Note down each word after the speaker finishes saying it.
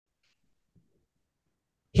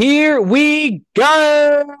Here we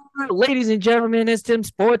go, ladies and gentlemen. It's Tim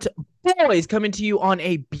Sports Boys coming to you on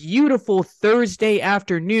a beautiful Thursday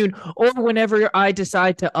afternoon, or whenever I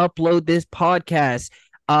decide to upload this podcast.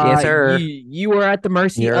 Yes, sir. You are at the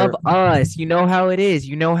mercy of You're us. You know how it is.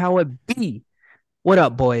 You know how it be. What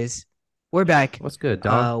up, boys? We're back what's good,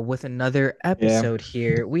 dog? with another Yeah. episode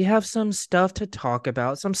here. We have some stuff to talk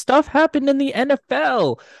about. Some stuff happened in the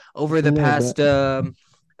NFL over the past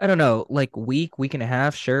I don't know, like week and a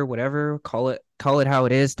half, sure, whatever. Call it how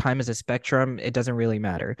it is. Time is a spectrum. It doesn't really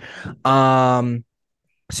matter.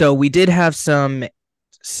 So we did have some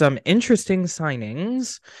interesting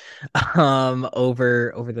signings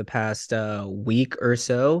over the past week or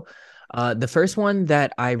so. The first one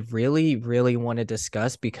that I really want to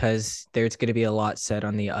discuss, because there's going to be a lot said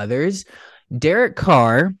on the others. Derek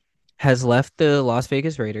Carr has left the Las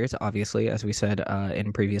Vegas Raiders, obviously, as we said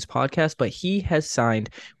in previous podcasts, but he has signed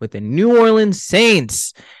with the New Orleans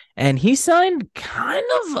Saints, and he signed kind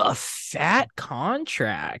of a fat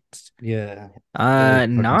contract. Yeah.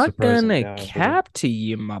 Not gonna yeah, cap to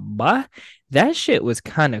you, my boy. That shit was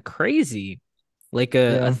kind of crazy. Like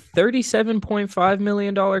a $37.5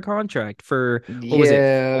 million contract for what was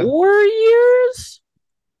it? 4 years?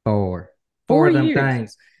 Four of them years.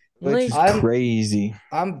 things. Like, Which is crazy.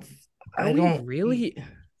 I'm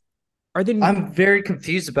very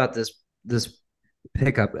confused about this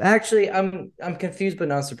pickup. Actually, I'm confused but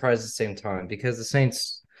not surprised at the same time, because the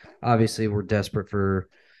Saints obviously were desperate for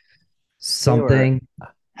something.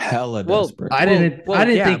 Hella Well, desperate. I didn't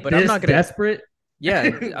think but this I'm not gonna desperate.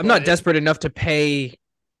 Yeah, I'm not desperate enough to pay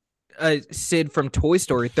Sid from Toy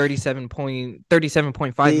Story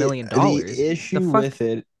 $37.5 million. The issue with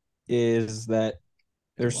it is that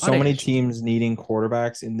there's so many teams needing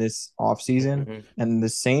quarterbacks in this offseason, and the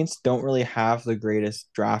Saints don't really have the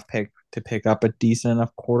greatest draft pick to pick up a decent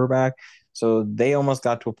enough quarterback. So they almost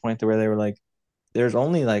got to a point where they were like, there's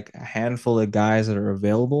only like a handful of guys that are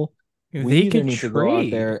available. We either need to go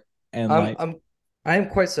out there and I'm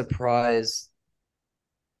quite surprised.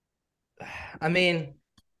 I mean,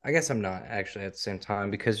 I guess I'm not actually at the same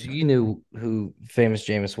time, because you knew who Famous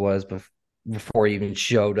Jameis was before he even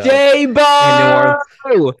showed up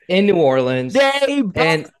in New Orleans.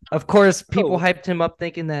 And of course, people hyped him up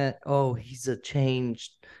thinking that, oh, he's a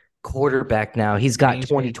changed quarterback now. He's got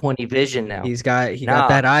 20/20 vision now. He got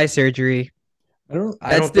that eye surgery.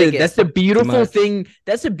 That's the beautiful thing.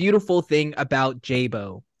 That's the beautiful thing about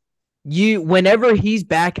J-Bo. Whenever he's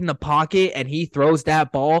back in the pocket and he throws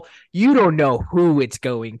that ball, you don't know who it's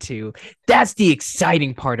going to. That's the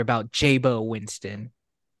exciting part about J-Bo Winston.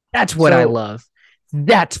 That's what I love.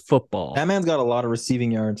 That's football. That man's got a lot of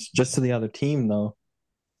receiving yards just to the other team, though.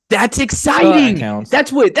 That's exciting.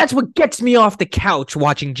 That's what gets me off the couch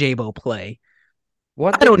watching J-Bo play.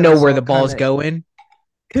 I don't know where the ball's going.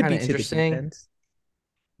 Could be interesting.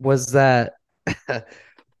 Was that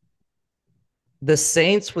the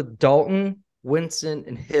Saints with Dalton, Winston,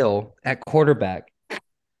 and Hill at quarterback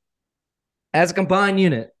as a combined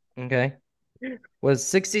unit, okay, was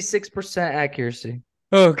 66% accuracy.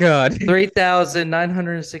 Oh, God.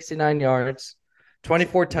 3,969 yards,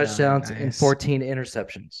 24 touchdowns, and 14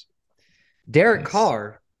 interceptions. Derek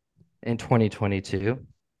Carr in 2022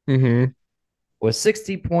 was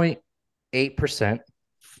 60.8%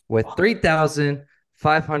 with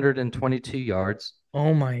 3,522 yards.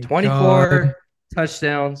 Oh, my 24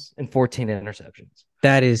 touchdowns and 14 interceptions.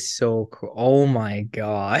 That is so cool. Oh, my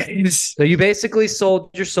God. So you basically sold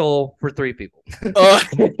your soul for three people. Doing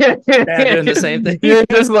the same thing. You're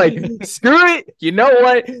just like, screw it. You know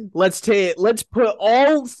what? Let's put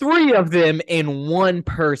all three of them in one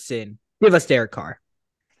person. Give us Derek Carr.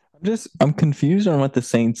 I'm confused on what the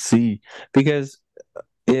Saints see, because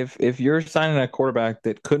if you're signing a quarterback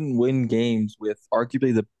that couldn't win games with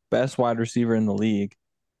arguably the best wide receiver in the league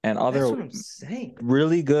and other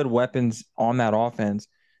really good weapons on that offense,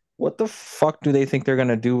 what the fuck do they think they're going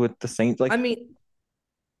to do with the Saints? Like, I mean,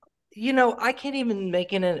 I can't even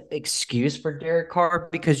make an excuse for Derek Carr,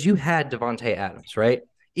 because you had Devontae Adams, right?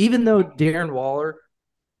 Even though Darren Waller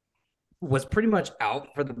was pretty much out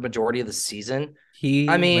for the majority of the season,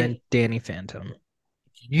 went Danny Phantom.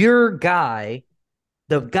 Your guy,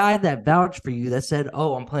 the guy that vouched for you, that said,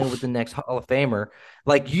 "Oh, I'm playing with the next Hall of Famer,"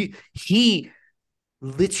 he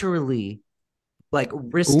literally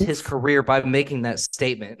risked his career by making that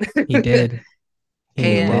statement. He did. He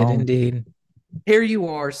did indeed. Here you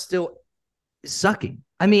are still sucking.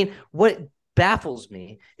 I mean, what baffles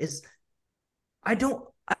me is I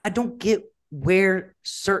don't get where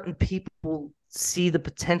certain people see the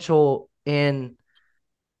potential and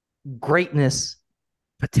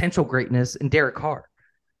potential greatness in Derek Carr.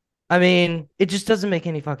 I mean, it just doesn't make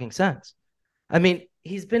any fucking sense. I mean,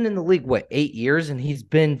 he's been in the league, 8 years, and he's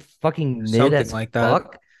been fucking mid Something as like that.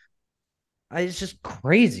 fuck. It's just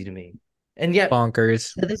crazy to me. And yet,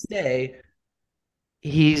 bonkers. to this day,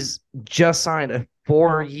 he's just signed a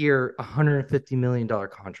 4-year, $150 million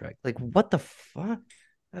contract. Like, what the fuck?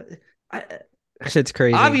 Shit's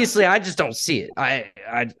crazy. Obviously, I just don't see it. I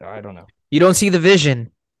don't know. You don't see the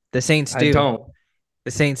vision. The Saints do. I don't.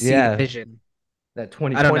 The Saints see the vision. That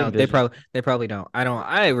 2020 I don't know. vision. They probably don't.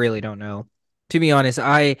 I really don't know. To be honest,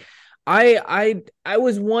 I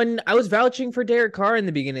was vouching for Derek Carr in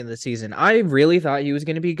the beginning of the season. I really thought he was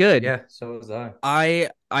going to be good. Yeah, so was I.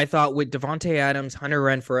 I thought with Davante Adams, Hunter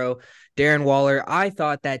Renfrow, Darren Waller, I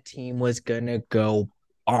thought that team was going to go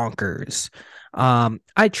bonkers.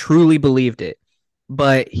 I truly believed it.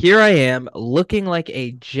 But here I am looking like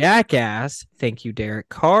a jackass. Thank you, Derek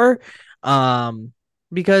Carr.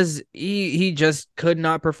 Because he just could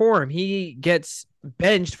not perform. He gets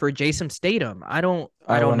benched for Jason Statham. I don't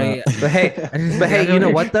know. But hey, you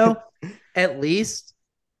know what though? At least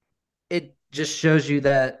it just shows you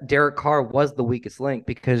that Derek Carr was the weakest link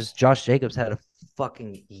because Josh Jacobs had a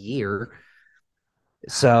fucking year.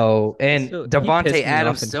 So Davante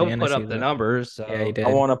Adams still put up the numbers. So. Yeah, he did. I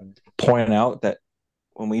want to point out that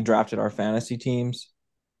when we drafted our fantasy teams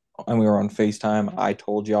and we were on FaceTime, I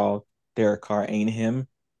told y'all Derek Carr ain't him.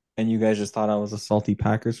 And you guys just thought I was a salty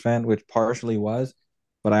Packers fan, which partially was.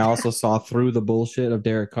 But I also saw through the bullshit of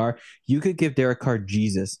Derek Carr. You could give Derek Carr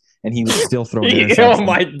Jesus, and he would still throw interceptions. Oh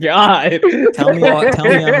my god! Tell me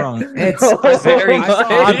I'm wrong. It's very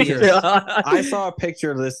obvious. I saw a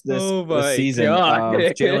picture of this season of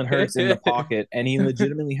Jalen Hurts in the pocket, and he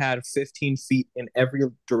legitimately had 15 feet in every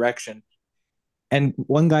direction. And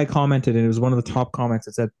one guy commented, and it was one of the top comments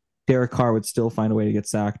that said Derek Carr would still find a way to get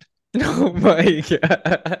sacked. Oh my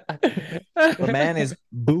god! The man is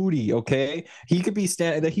booty. Okay, he could be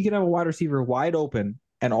he could have a wide receiver wide open,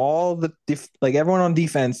 and all the everyone on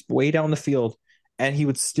defense way down the field, and he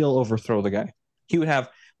would still overthrow the guy. He would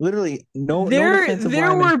have literally no.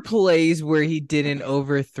 There were plays where he didn't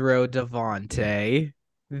overthrow Davante.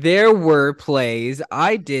 There were plays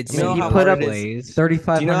I did see. He put up plays 3,500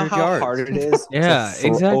 yards. Do you know how hard it is? Yeah,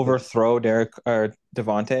 exactly. Overthrow Derek or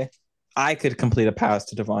Davante. I could complete a pass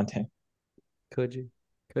to Davante. Could you?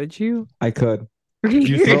 Could you? I could.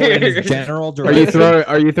 You throw in his general direction.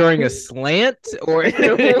 Are you throwing a slant or?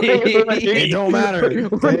 It don't matter.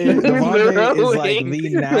 Davante is like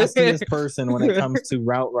the nastiest person when it comes to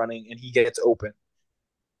route running, and he gets open.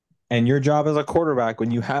 And your job as a quarterback,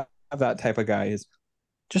 when you have that type of guy, is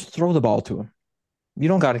just throw the ball to him. You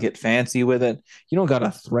don't got to get fancy with it. You don't got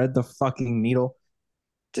to thread the fucking needle.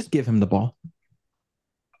 Just give him the ball.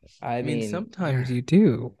 I mean, sometimes you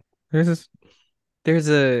do. There's a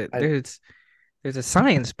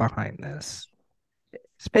science behind this.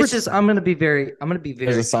 It's just I'm gonna be very.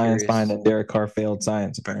 There's a science behind it. Derek Carr failed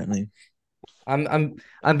science apparently. I'm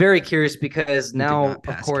very curious because now,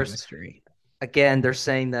 of course, chemistry. Again, they're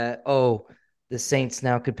saying that the Saints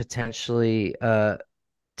now could potentially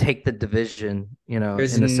take the division.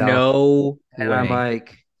 There's in the no South. And I'm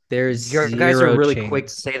like, your guys are really quick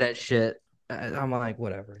to say that shit. I'm like,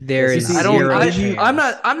 whatever. There is zero. I'm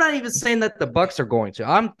not even saying that the Bucs are going to.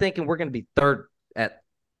 I'm thinking we're going to be third at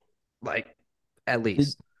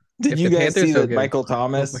least. Did you guys see that Michael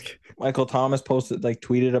Thomas posted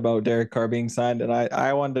tweeted about Derek Carr being signed, and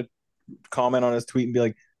I wanted to comment on his tweet and be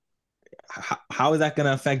like, how is that going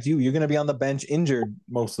to affect you? You're going to be on the bench injured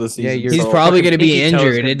most of the season. Yeah, he's probably going to be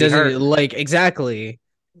injured. It doesn't exactly.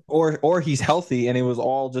 Or he's healthy and it was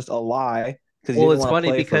all just a lie. Well, it's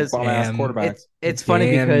funny because it's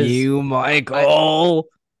funny because you, Michael.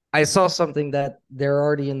 I saw something that they're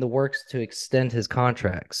already in the works to extend his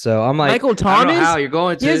contract. So I'm like, Michael Thomas, I don't know how you're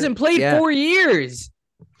going to. He hasn't played 4 years.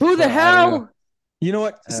 Who the hell? You know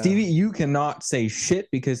what, Stevie? You cannot say shit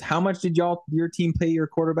because how much did your team pay your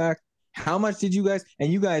quarterback? How much did you guys?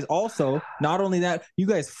 And you guys also, not only that, you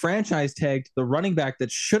guys franchise tagged the running back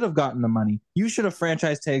that should have gotten the money. You should have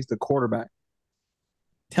franchise tagged the quarterback.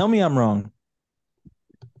 Tell me I'm wrong.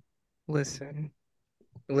 Listen.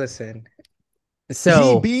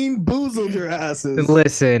 So Bean boozled your asses.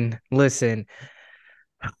 Listen.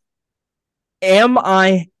 Am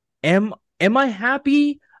I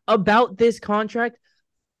happy about this contract?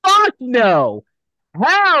 Fuck no.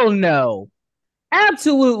 Hell no.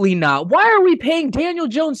 Absolutely not. Why are we paying Daniel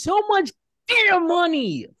Jones so much damn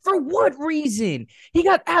money? For what reason? He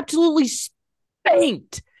got absolutely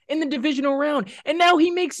spanked in the divisional round, and now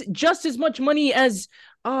he makes just as much money as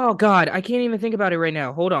oh god, I can't even think about it right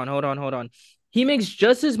now. Hold on. He makes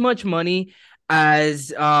just as much money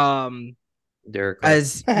as Derek Carr.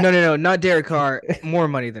 No, not Derek Carr. More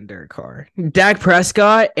money than Derek Carr. Dak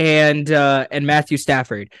Prescott and Matthew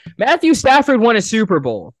Stafford. Matthew Stafford won a Super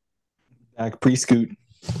Bowl. Dak pre-scoot.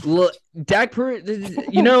 Look,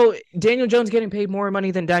 Daniel Jones getting paid more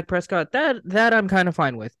money than Dak Prescott. That I'm kind of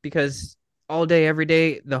fine with, because all day, every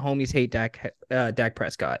day, the homies hate Dak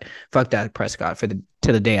Prescott. Fuck Dak Prescott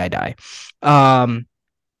to the day I die.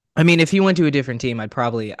 I mean, if he went to a different team,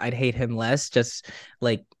 I'd hate him less, just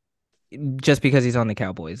because he's on the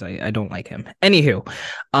Cowboys. I don't like him. Anywho,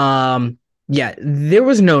 yeah, there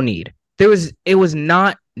was no need. It was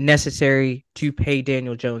not necessary to pay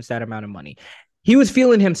Daniel Jones that amount of money. He was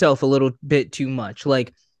feeling himself a little bit too much.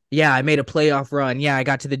 Like, yeah, I made a playoff run. Yeah, I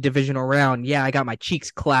got to the divisional round. Yeah, I got my cheeks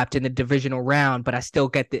clapped in the divisional round, but I still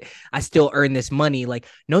earn this money. Like,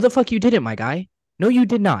 no, the fuck you didn't, my guy. No, you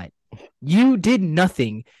did not. You did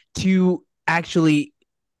nothing to actually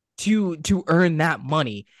to earn that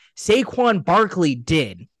money. Saquon Barkley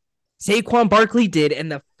did.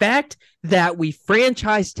 And the fact that we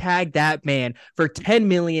franchise tagged that man for $10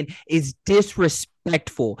 million is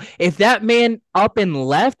disrespectful. If that man up and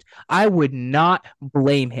left, I would not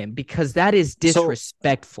blame him, because that is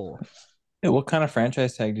disrespectful. So, what kind of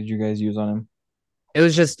franchise tag did you guys use on him? It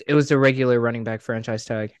was the regular running back franchise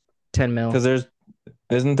tag, 10 mil. Because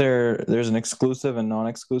there's an exclusive and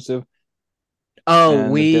non-exclusive. Oh,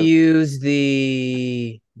 we use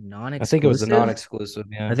the non-exclusive. I think it was the non-exclusive.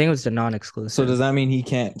 Yeah, I think it was the non-exclusive. So does that mean he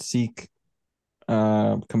can't seek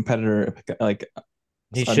competitor, like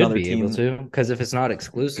he should be able to? Because if it's not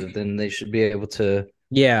exclusive, then they should be able to.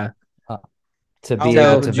 Yeah. To be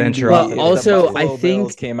able to venture off. Also, I think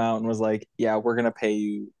Bills came out and was like, "Yeah, we're gonna pay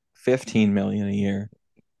you $15 million a year."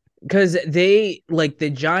 Because the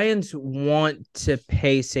Giants want to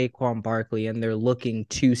pay Saquon Barkley, and they're looking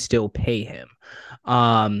to still pay him.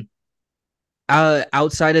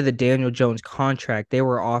 Outside of the Daniel Jones contract, they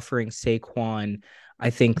were offering Saquon,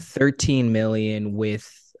 I think, $13 million with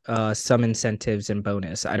some incentives and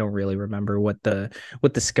bonus. I don't really remember what the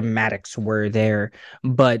schematics were there,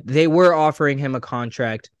 but they were offering him a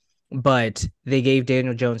contract, but they gave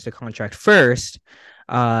Daniel Jones the contract first.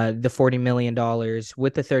 The $40 million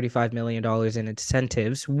with the $35 million in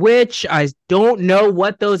incentives, which I don't know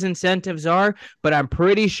what those incentives are, but I'm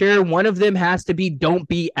pretty sure one of them has to be don't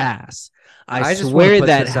be ass. I swear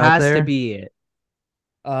that has to be it.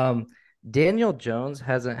 Daniel Jones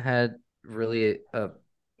hasn't had really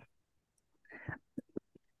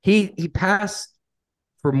he passed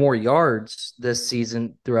for more yards this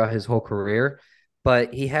season throughout his whole career,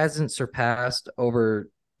 but he hasn't surpassed over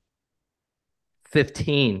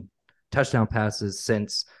 15 touchdown passes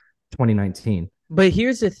since 2019. But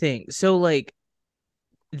here's the thing. So that,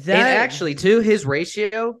 and actually too, his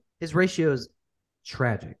ratio is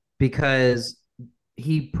tragic, because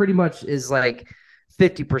he pretty much is like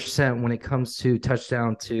 50% when it comes to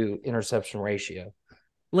touchdown to interception ratio.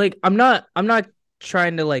 Like, I'm not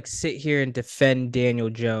trying to sit here and defend Daniel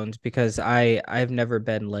Jones, because I've never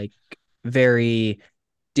been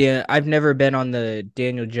I've never been on the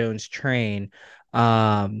Daniel Jones train.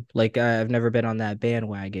 I've never been on that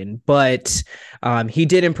bandwagon, but he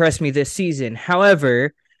did impress me this season.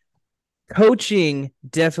 However, coaching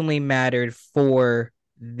definitely mattered for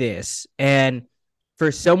this, and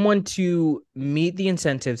for someone to meet the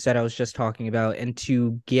incentives that I was just talking about and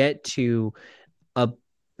to get to a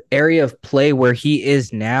area of play where he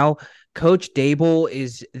is now, Coach Daboll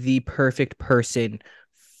is the perfect person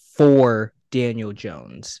for Daniel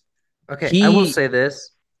Jones. Okay, I will say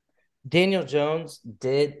this. Daniel Jones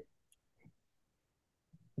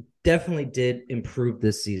definitely did improve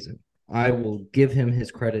this season. I will give him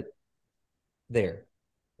his credit there.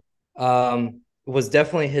 Was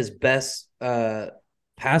definitely his best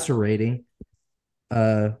passer rating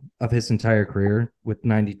of his entire career with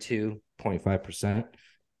 92.5%.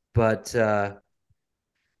 But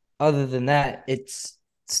other than that, it's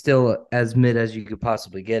still as mid as you could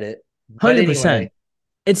possibly get it. 100%. Anyway,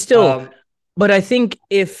 it's still, but I think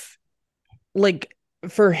if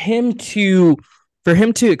for him to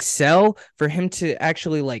excel, for him to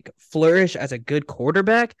actually flourish as a good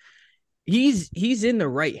quarterback, he's in the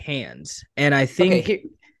right hands. And I think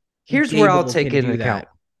here's where I'll take into account.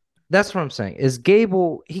 That's what I'm saying. Is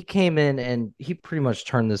Gable, he came in and he pretty much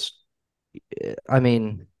turned this. I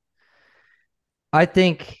mean, I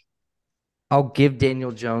think I'll give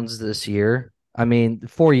Daniel Jones this year. I mean,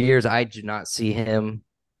 4 years, I do not see him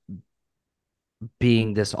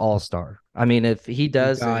being this all-star. I mean, if he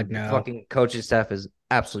does, fucking coaching staff is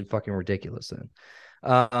absolutely fucking ridiculous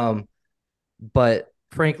then. But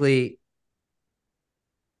frankly,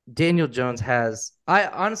 Daniel Jones has.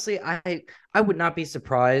 I would not be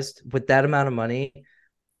surprised with that amount of money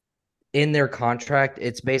in their contract.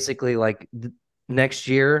 It's basically like next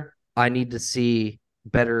year I need to see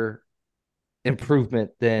better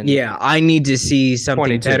improvement than Yeah, I need to see something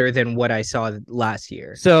 22. better than what I saw last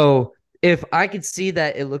year. So if I could see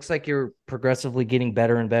that it looks like you're progressively getting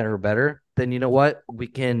better and better and better, then you know what? We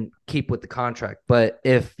can keep with the contract. But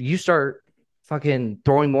if you start fucking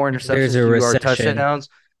throwing more interceptions than you are touchdowns,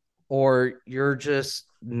 or you're just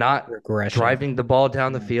not driving the ball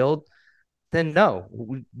down the field, then no,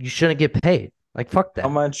 you shouldn't get paid. Like, fuck that.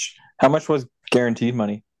 How much was guaranteed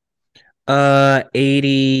money?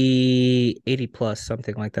 80 plus,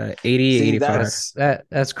 something like that. 80, See, 85.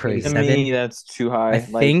 That's crazy. To me, that's too high. I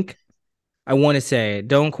think, I want to say,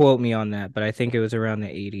 don't quote me on that, but I think it was around the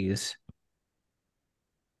 80s.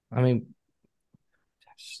 I mean,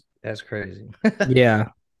 that's crazy.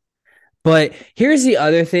 Yeah. But here's the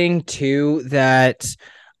other thing too that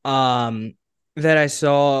I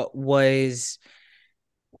saw was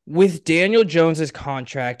with Daniel Jones's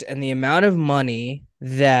contract and the amount of money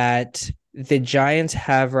that the Giants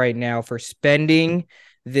have right now for spending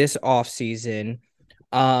this offseason.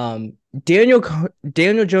 Daniel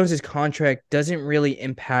Jones's contract doesn't really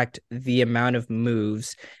impact the amount of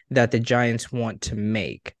moves that the Giants want to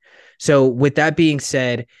make. So with that being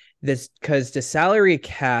said, this because the salary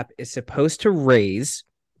cap is supposed to raise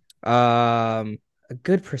a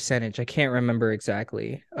good percentage. I can't remember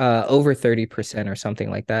exactly. Over 30% or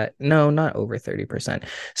something like that. No, not over 30%.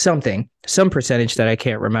 Some percentage that I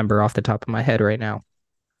can't remember off the top of my head right now.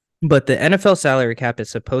 But the NFL salary cap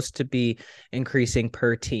is supposed to be increasing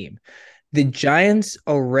per team. The Giants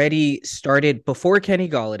already started before Kenny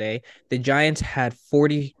Golladay. The Giants had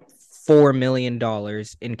 $44 million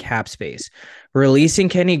in cap space. Releasing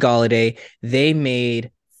Kenny Golladay, they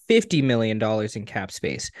made $50 million in cap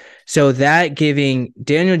space. So that giving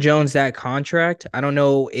Daniel Jones that contract, I don't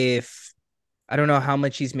know how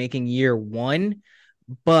much he's making year one,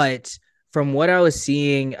 but from what I was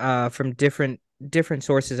seeing from different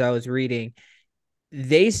sources I was reading,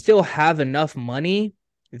 they still have enough money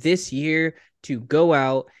this year to go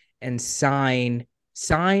out and sign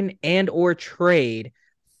and or trade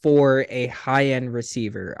for a high-end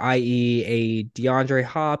receiver, i.e. a DeAndre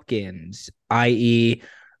Hopkins, i.e.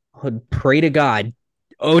 pray to God,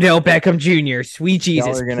 Odell Beckham Jr., sweet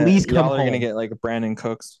Jesus, please come home. Y'all are going to get like a Brandon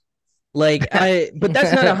Cooks. But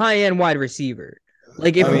that's not a high-end wide receiver.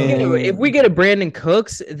 Like if we get a Brandon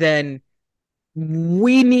Cooks, then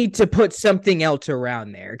we need to put something else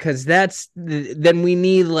around there because then we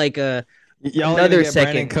need like another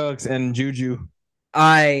second. Brandon Cooks and Juju.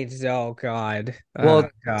 Oh God. Well,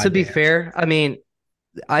 to be fair, I mean,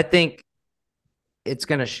 I think it's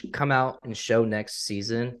gonna come out and show next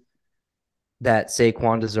season that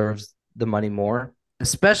Saquon deserves the money more,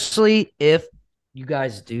 especially if you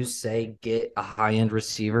guys do say get a high-end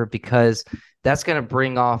receiver, because that's gonna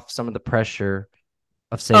bring off some of the pressure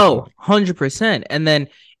of Saquon. 100%. And then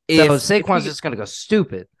Saquon's just gonna go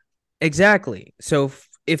stupid. Exactly. So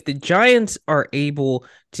if the Giants are able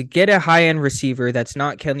to get a high-end receiver that's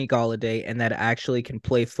not Kenny Golladay and that actually can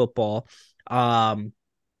play football, and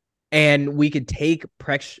we could take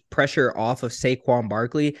pressure off of Saquon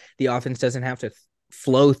Barkley, the offense doesn't have to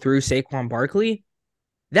flow through Saquon Barkley,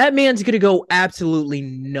 that man's going to go absolutely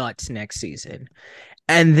nuts next season.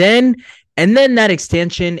 And then that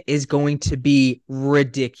extension is going to be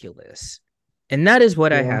ridiculous. And that is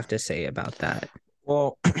what I have to say about that.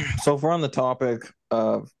 Well, so if we're on the topic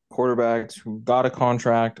of quarterbacks who got a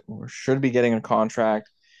contract or should be getting a contract,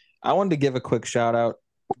 I wanted to give a quick shout out.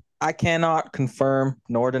 I cannot confirm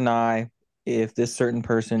nor deny if this certain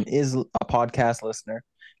person is a podcast listener,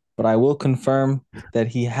 but I will confirm that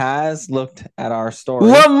he has looked at our story.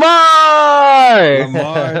 Lamar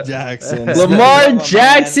Jackson. Lamar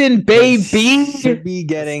Jackson, baby. Should be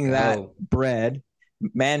getting that bread.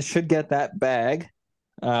 Man should get that bag.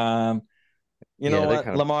 You know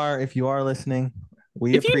what, Lamar, if you are listening,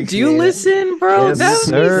 if you do listen, bro, yes, that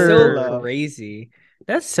would be so crazy.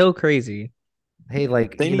 That's so crazy. Hey,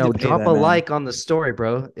 like, drop a like on the story,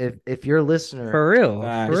 bro. If you're a listener, for real,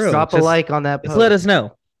 drop a like on that post. Just let us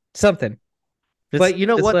know something. But you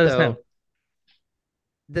know what, though?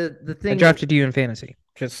 The thing I drafted you in fantasy.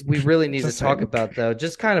 We really need to talk about, though,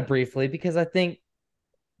 just kind of briefly, because I think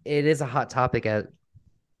it is a hot topic as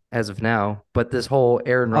of now. But this whole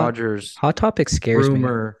Aaron Rodgers hot topic scares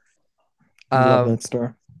rumor. I love that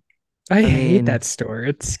store. I hate that store.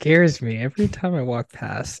 It scares me every time I walk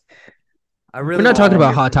past. We're not talking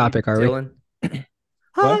about hot topic, are we?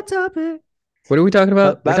 Hot topic. What are we talking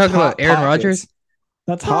about? We're talking about Aaron Rodgers.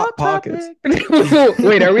 That's Hot Pockets.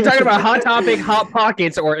 Wait, are we talking about Hot Topic, Hot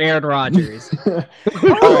Pockets, or Aaron Rodgers? What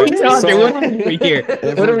are we talking? What are we here?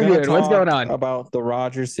 What are we doing? What's going on? About the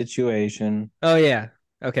Rodgers situation. Oh yeah.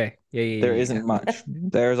 Okay. Yeah. There isn't much.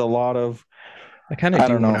 There's a lot of. I kind of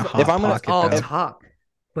do want a Hot Pocket. All though. talk,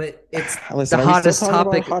 but it's Listen, the hottest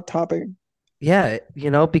topic. Hot Topic. Yeah,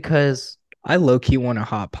 because I low key want a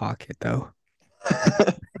Hot Pocket though.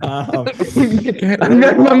 I'm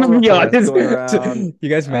gonna be honest. You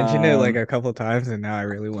guys mentioned it like a couple times, and now I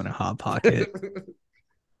really want a Hot Pocket.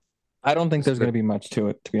 I don't think there's going to be much to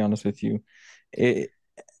it, to be honest with you.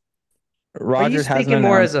 Rodgers has speaking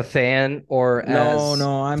more as a fan or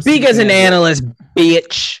no. I'm speak as an analyst,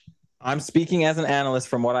 bitch. I'm speaking as an analyst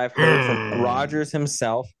from what I've heard from Rodgers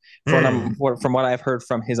himself, from what I've heard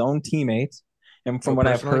from his own teammates, and from what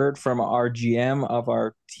I've heard from our GM of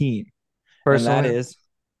our team. Personally? And that is,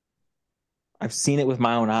 I've seen it with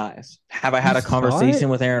my own eyes. Have I had a conversation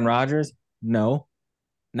with Aaron Rodgers? No,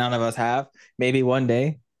 none of us have. Maybe one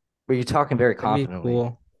day. But you're talking very confidently.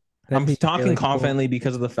 Cool. I'm talking really confidently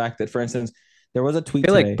because of the fact that, for instance, there was a tweet I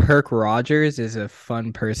feel today. like Perk Rodgers is a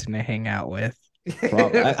fun person to hang out with.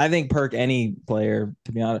 I think Perk, any player,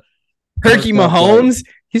 to be honest. Perky Mahomes,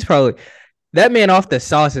 he's probably that man off the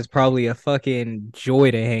sauce is probably a fucking joy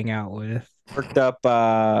to hang out with. Perked up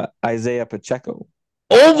Isaiah Pacheco.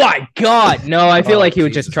 Oh my god! No, I feel like he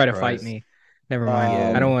would just try to fight me. Never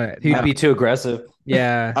mind. I don't want. He'd be too aggressive.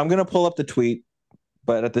 Yeah, I'm gonna pull up the tweet,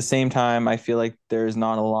 but at the same time, I feel like there's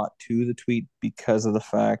not a lot to the tweet because of the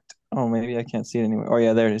fact. Oh, maybe I can't see it anymore. Oh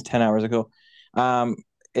yeah, there it is. 10 hours ago.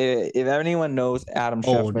 If anyone knows Adam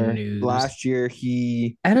Schefter, last year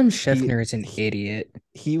Adam Schefter is an idiot.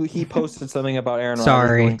 He posted something about Aaron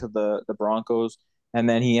Rodgers going to the Broncos, and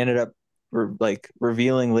then he ended up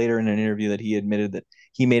revealing later in an interview that he admitted that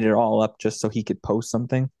he made it all up just so he could post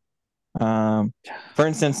something. For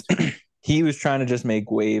instance, he was trying to just make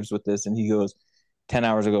waves with this, and he goes 10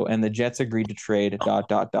 hours ago, and the Jets agreed to trade ...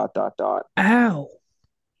 Ow.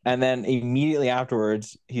 And then immediately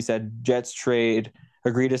afterwards, he said Jets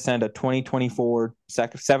agreed to send a 2024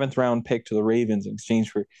 seventh round pick to the Ravens in exchange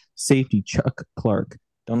for safety Chuck Clark.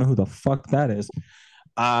 Don't know who the fuck that is.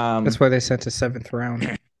 That's why they sent a 7th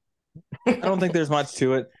round. I don't think there's much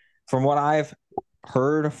to it. From what I've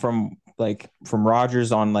heard from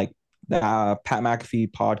Rodgers on Pat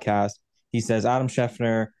McAfee podcast, he says Adam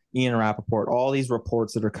Schefter, Ian Rappaport, all these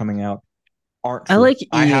reports that are coming out aren't true. I like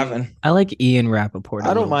Ian Rappaport.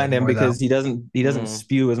 I don't mind him because he doesn't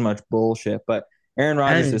spew as much bullshit, but Aaron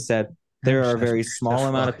Rodgers has said there are a very small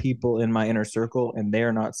amount of people in my inner circle, and they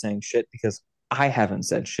are not saying shit because I haven't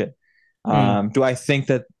said shit. Do I think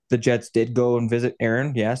that the Jets did go and visit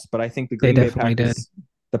Aaron? Yes, but I think the Green Bay Packers,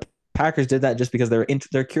 the Packers did that just because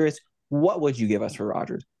they're curious. What would you give us for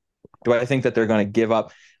Rodgers? Do I think that they're going to give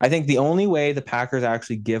up? I think the only way the Packers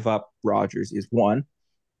actually give up Rodgers is one,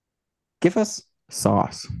 give us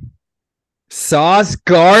Sauce. Sauce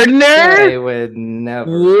Gardner? They would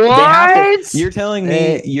never. What? You're telling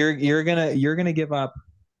me you're gonna give up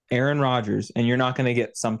Aaron Rodgers and you're not gonna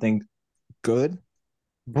get something good?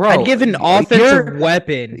 Bro, I'd give an offensive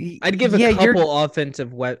weapon. I'd give a couple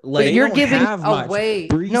offensive weapons. Like you're giving away.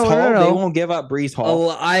 Brees Hall. They won't give up Brees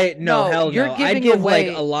Hall. I'd give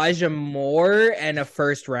away Elijah Moore and a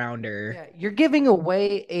 1st rounder. Yeah, you're giving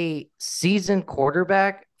away a seasoned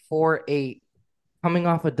quarterback for a coming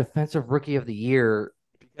off a defensive rookie of the year.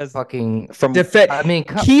 Because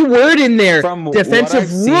key word in there.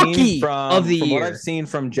 Defensive rookie of the year. From what I've seen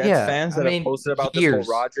from Jets fans that have posted about this whole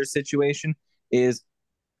Rodgers situation is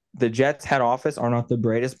the Jets head office are not the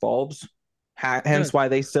brightest bulbs. Hence why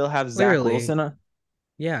they still have Zach Wilson.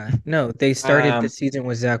 Yeah, no, they started the season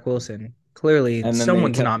with Zach Wilson. Clearly, and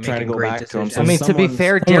someone's not making great decisions. I mean, to be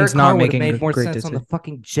fair, Derek Carr would have made more sense on the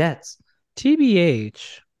fucking Jets.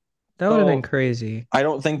 TBH. That would have been crazy. I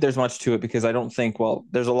don't think there's much to it because I don't think,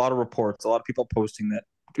 there's a lot of reports, a lot of people posting that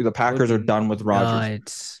the Packers are done with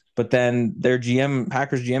Rodgers. But then their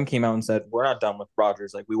Packers GM came out and said, we're not done with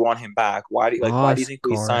Rodgers. Like, we want him back. Why do you think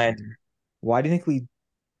we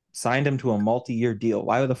signed him to a multi-year deal?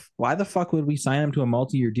 Why the fuck would we sign him to a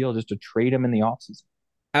multi-year deal just to trade him in the offseason?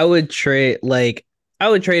 I would trade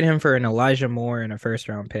him for an Elijah Moore and a 1st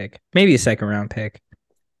round pick. Maybe a 2nd round pick.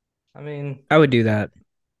 I mean, I would do that.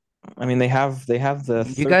 I mean, they have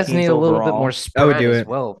the. You guys need a little bit more spread. I would do it as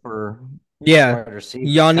well for. Yeah,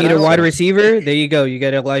 y'all need a wide receiver. There you go. You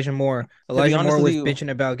get Elijah Moore. Elijah Moore was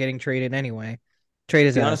bitching about getting traded anyway. Trade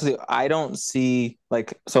his ass. Honestly, I don't see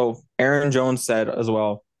so. Aaron Jones said as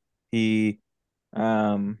well. He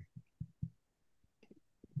doesn't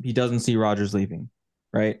see Rodgers leaving,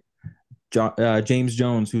 right? James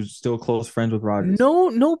Jones, who's still close friends with Rodgers.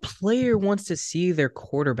 No player wants to see their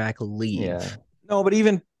quarterback leave. Yeah. No, but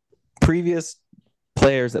even previous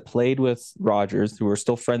players that played with Rodgers who are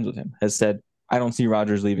still friends with him has said, I don't see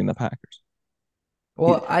Rodgers leaving the Packers.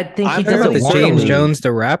 Well, I think he I'm doesn't the want to James leave. Jones,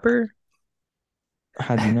 the rapper.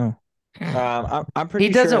 How do you know? I'm pretty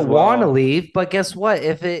He sure doesn't as well. want to leave, but guess what?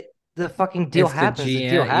 If the fucking deal If happens, the GM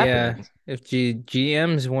deal happens. if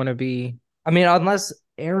GMs want to be, I mean, unless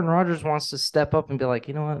Aaron Rodgers wants to step up and be like,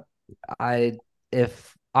 you know what,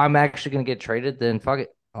 if I'm actually going to get traded, then fuck it,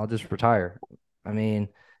 I'll just retire. I mean,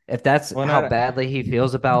 if that's how badly he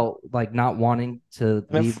feels about like not wanting to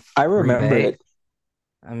leave, I remember it.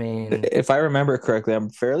 I mean, if I remember correctly, I'm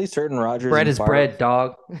fairly certain Rodgers. Bread is bread,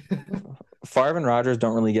 dog. Favre and Rodgers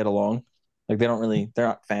don't really get along. Like they're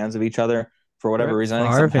not fans of each other for whatever reason. I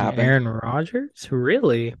think Favre something and happened. Aaron Rodgers,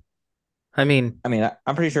 really? I mean,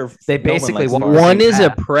 I'm pretty sure they basically one is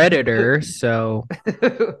a predator. So,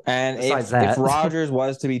 and if Rodgers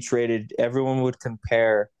was to be traded, everyone would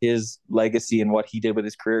compare his legacy and what he did with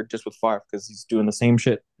his career just with Favre because he's doing the same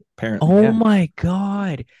shit. Apparently. Oh my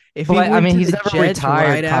God! If he went to he's the never Jets retired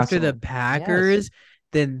right after constantly. the Packers,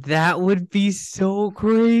 then that would be so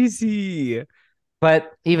crazy.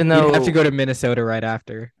 But even though you'd have to go to Minnesota right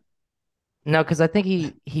after. No, because I think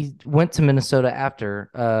he went to Minnesota after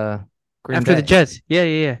Green Bay. The Jets.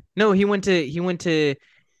 Yeah. No, he went to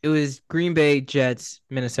it was Green Bay, Jets,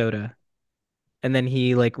 Minnesota. And then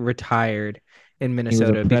he like retired in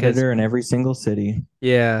Minnesota. He was a predator in every single city.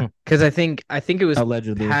 Yeah. Because I think it was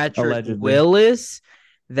allegedly Patrick Willis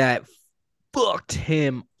that fucked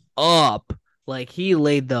him up. Like he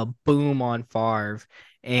laid the boom on Favre.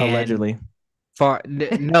 And allegedly.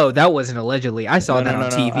 No, that wasn't allegedly. I saw that on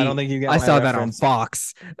TV. I don't think you get. I saw that on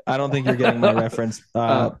Fox. I don't think you're getting my reference.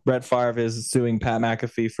 Brett Favre is suing Pat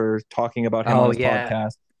McAfee for talking about him on his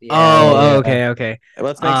podcast. Yeah, okay.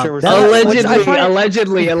 Let's make sure we're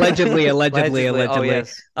allegedly. Oh,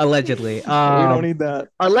 yes. Allegedly. We don't need that.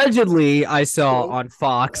 Allegedly, I saw on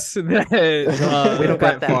Fox that we don't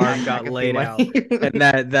Brett got that Favre got laid out, and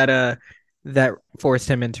that forced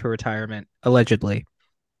him into retirement. Allegedly.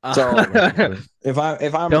 So if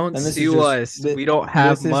I'm don't sue us, we don't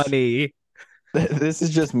have money. This is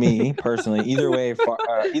just me personally. Either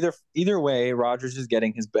way, Rodgers is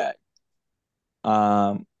getting his bag.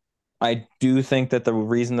 I do think that the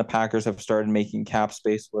reason the Packers have started making cap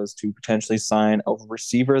space was to potentially sign a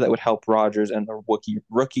receiver that would help Rodgers and the rookie.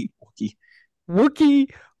 The rookie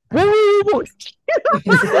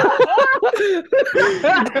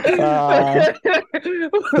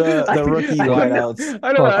wideouts.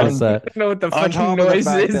 I don't know what the fucking noise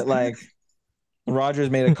is. That, like, Rodgers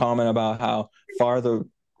made a comment about how far the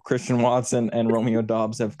Christian Watson and Romeo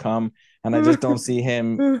Doubs have come, and I just don't see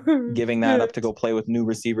him giving that up to go play with new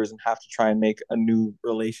receivers and have to try and make a new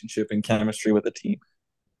relationship and chemistry with the team.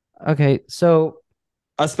 Okay, so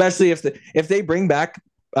especially if they bring back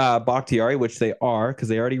Bakhtiari, which they are because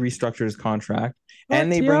they already restructured his contract,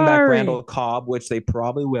 and they bring back Randall Cobb, which they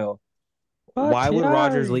probably will. Why would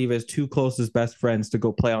Rodgers leave his two closest best friends to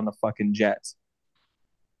go play on the fucking Jets?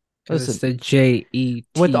 Listen, it's the Jets.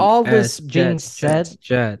 With all this being said,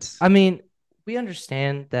 Jets. I mean, we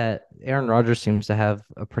understand that Aaron Rodgers seems to have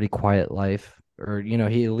a pretty quiet life, or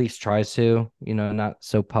he at least tries to, not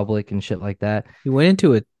so public and shit like that. He went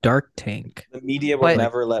into a dark tank. The media will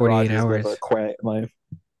never let Rodgers live a quiet life.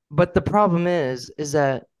 But the problem is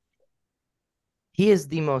that he is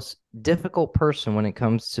the most difficult person when it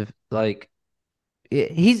comes to like.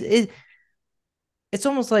 It's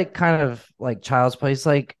almost like kind of like child's play. It's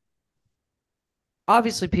like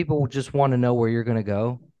obviously people just want to know where you're gonna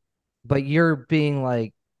go, but you're being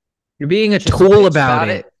a tool about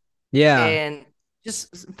it. Yeah, and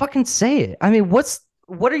just fucking say it. I mean, what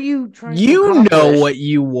are you trying? You know what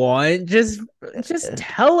you want. Just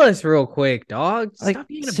tell us real quick, dog. Stop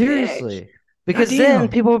being a seriously, bitch. Because then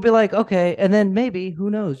people will be like, okay, and then maybe who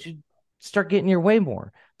knows, you start getting your way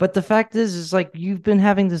more. But the fact is like you've been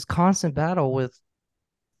having this constant battle with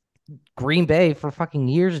Green Bay for fucking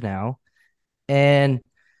years now, and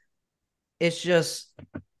it's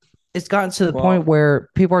gotten to the point where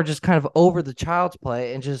people are just kind of over the child's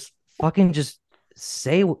play and just fucking just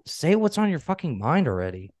say what's on your fucking mind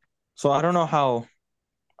already. So I don't know how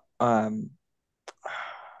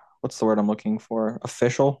what's the word I'm looking for?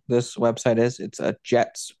 Official this website is. It's a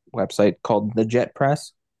Jets website called the Jet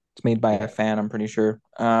Press. It's made by a fan, I'm pretty sure.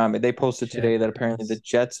 They posted today that apparently the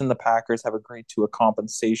Jets and the Packers have agreed to a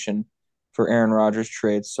compensation for Aaron Rodgers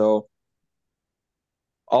trade. So,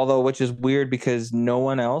 which is weird because no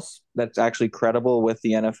one else that's actually credible with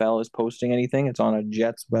the NFL is posting anything. It's on a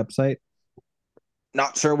Jets website.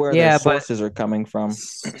 Not sure where their sources are coming from.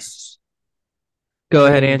 Go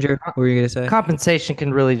ahead, Andrew. What were you going to say? Compensation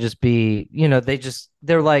can really just be,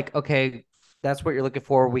 they're like, okay, that's what you're looking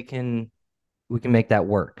for. We can make that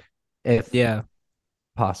work if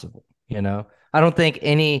possible. I don't think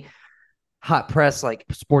any hot press like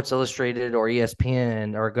Sports Illustrated or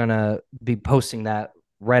ESPN are gonna be posting that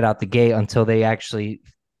right out the gate until they actually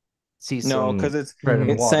see some. No, because it's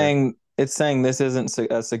saying this isn't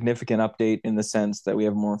a significant update in the sense that we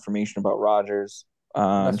have more information about Rodgers.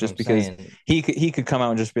 Just because he could come out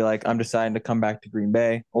and just be like, I'm deciding to come back to Green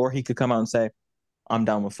Bay, or he could come out and say, I'm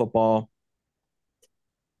done with football,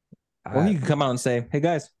 or he could come out and say, hey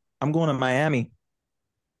guys, I'm going to Miami.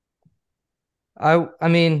 I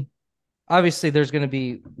mean, obviously there's going to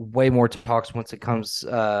be way more talks once it comes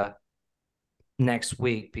next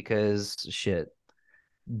week, because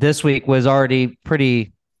this week was already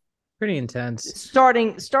pretty intense,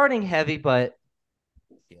 starting heavy, but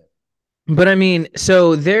I mean,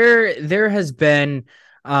 so there has been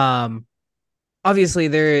obviously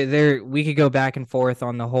there we could go back and forth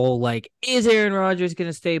on the whole, like, is Aaron Rodgers going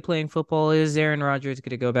to stay playing football? Is Aaron Rodgers going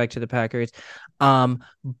to go back to the Packers?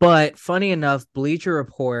 But funny enough, Bleacher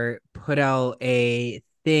Report put out a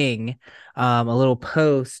thing, a little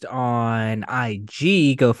post on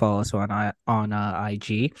IG. Go follow us on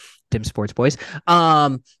IG, Dim Sports Boys.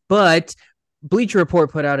 But Bleacher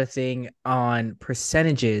Report put out a thing on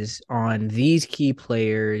percentages on these key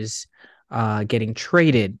players getting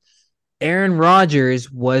traded. Aaron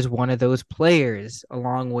Rodgers was one of those players,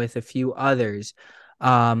 along with a few others.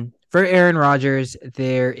 For Aaron Rodgers,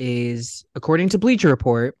 there is, according to Bleacher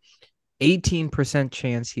Report, 18%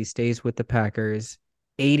 chance he stays with the Packers,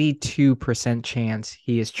 82% chance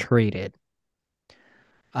he is traded.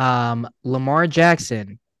 Lamar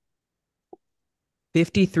Jackson,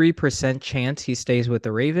 53% chance he stays with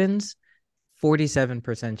the Ravens,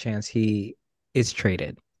 47% chance he is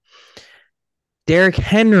traded. Derrick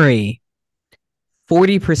Henry,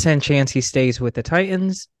 40% chance he stays with the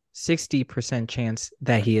Titans, 60% chance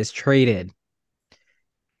that he is traded.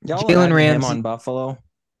 Jalen Ramsey on Buffalo.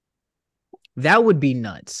 That would be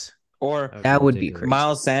nuts. Or that would be crazy.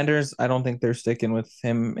 Miles Sanders, I don't think they're sticking with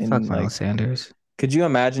him. Fuck Miles Sanders. Could you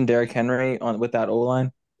imagine Derrick Henry with that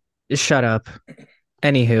O-line? Just shut up.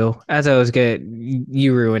 Anywho, as I was good,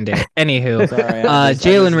 you ruined it. Anywho,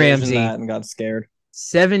 Jalen Ramsey and got scared.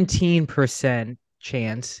 17%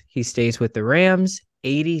 chance he stays with the Rams,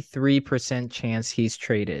 83% chance he's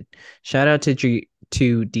traded. Shout out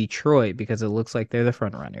to Detroit, because it looks like they're the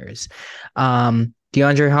front runners.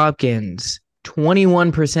 DeAndre Hopkins,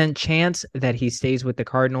 21% chance that he stays with the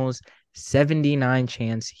Cardinals, 79%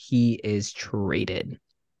 chance he is traded.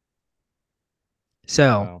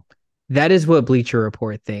 So that is what Bleacher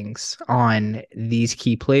Report thinks on these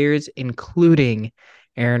key players, including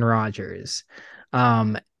Aaron Rodgers.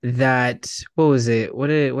 That, what was it? What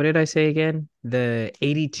did I say again? The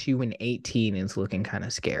 82 and 18 is looking kind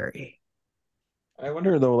of scary. I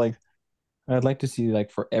wonder though, like, I'd like to see, like,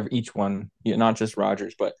 for each one, not just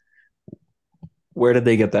Rodgers, but where did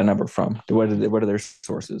they get that number from? What are their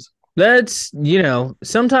sources? That's,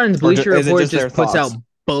 sometimes Bleacher Report just puts out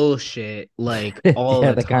bullshit like all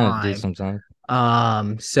the time. Kind of do sometimes.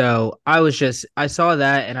 So I saw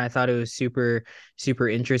that and I thought it was super, super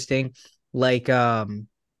interesting. Like,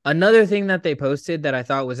 another thing that they posted that I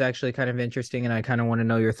thought was actually kind of interesting, and I kind of want to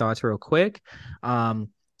know your thoughts real quick.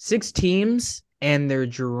 6 teams and their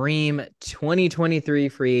dream 2023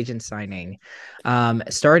 free agent signing.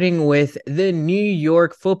 Starting with the New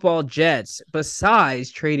York Football Jets, besides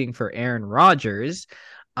trading for Aaron Rodgers,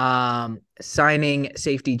 signing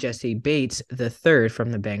safety Jesse Bates III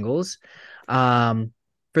from the Bengals.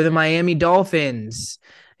 For the Miami Dolphins,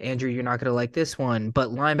 Andrew, you're not going to like this one, but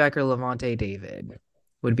linebacker Levante David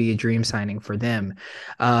would be a dream signing for them.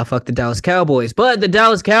 Fuck the Dallas Cowboys, but the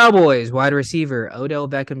Dallas Cowboys wide receiver Odell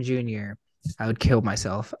Beckham Jr. I would kill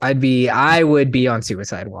myself. I would be on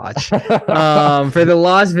suicide watch. For the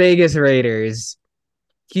Las Vegas Raiders,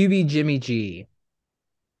 QB Jimmy G.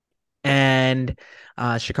 And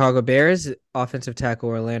Chicago Bears offensive tackle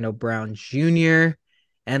Orlando Brown Jr.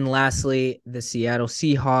 And lastly, the Seattle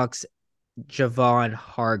Seahawks, Javon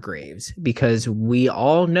Hargraves, because we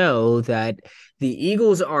all know that the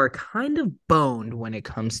Eagles are kind of boned when it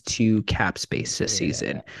comes to cap space this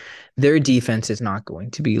season. Their defense is not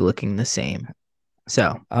going to be looking the same.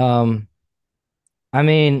 So, I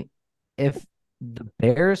mean, if the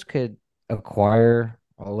Bears could acquire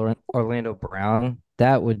Orlando Brown,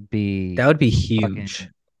 that would be huge,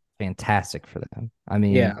 fantastic for them. I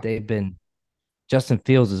mean, Justin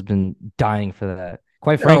Fields has been dying for that.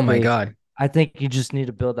 Quite frankly, oh my God, I think you just need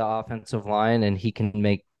to build the offensive line, and he can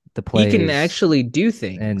make the He plays can actually do and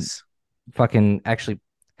things. fucking actually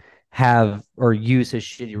have or use his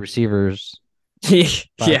shitty receivers by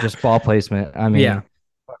Yeah. just ball placement. I Yeah. mean,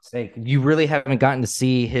 fuck's sake, you really haven't gotten to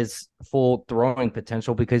see his full throwing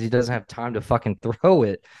potential because he doesn't have time to fucking throw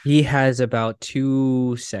it. He has about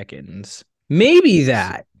 2 seconds. Maybe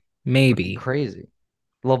that. Fucking Maybe. crazy.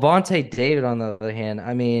 Levante David, on the other hand,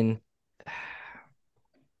 I mean,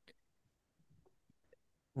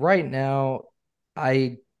 right now,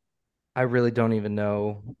 I I really don't even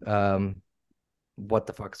know what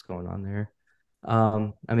the fuck's going on there.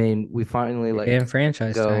 I mean, we finally You're let getting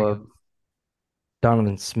franchise go tag. of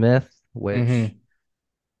Donovan Smith, which Mm-hmm.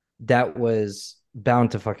 that was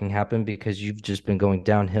bound to fucking happen because you've just been going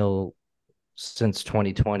downhill since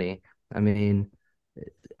 2020. I mean,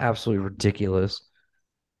 absolutely ridiculous.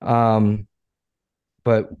 Um,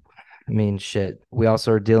 but I mean, shit. We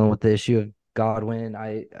also are dealing with the issue of Godwin.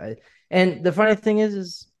 And the funny thing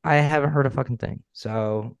is I haven't heard a fucking thing.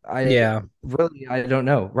 So Yeah. I don't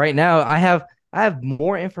know. Right now, I have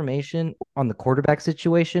more information on the quarterback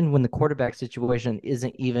situation when the quarterback situation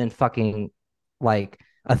isn't even fucking like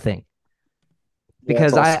a thing. Yeah,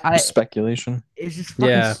 it's Because all I speculation. it's just fucking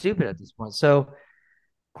Yeah. stupid at this point. So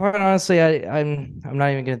quite honestly, I'm not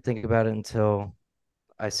even gonna think about it until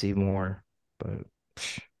I see more. But I'm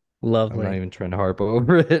not Lovely. even trying to harp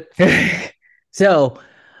over it. So,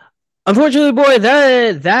 unfortunately, boy,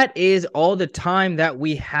 that is all the time that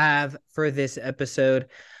we have for this episode.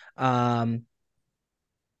 Um,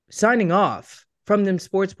 signing off from them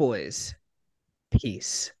sports boys.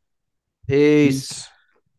 Peace. Peace. Peace.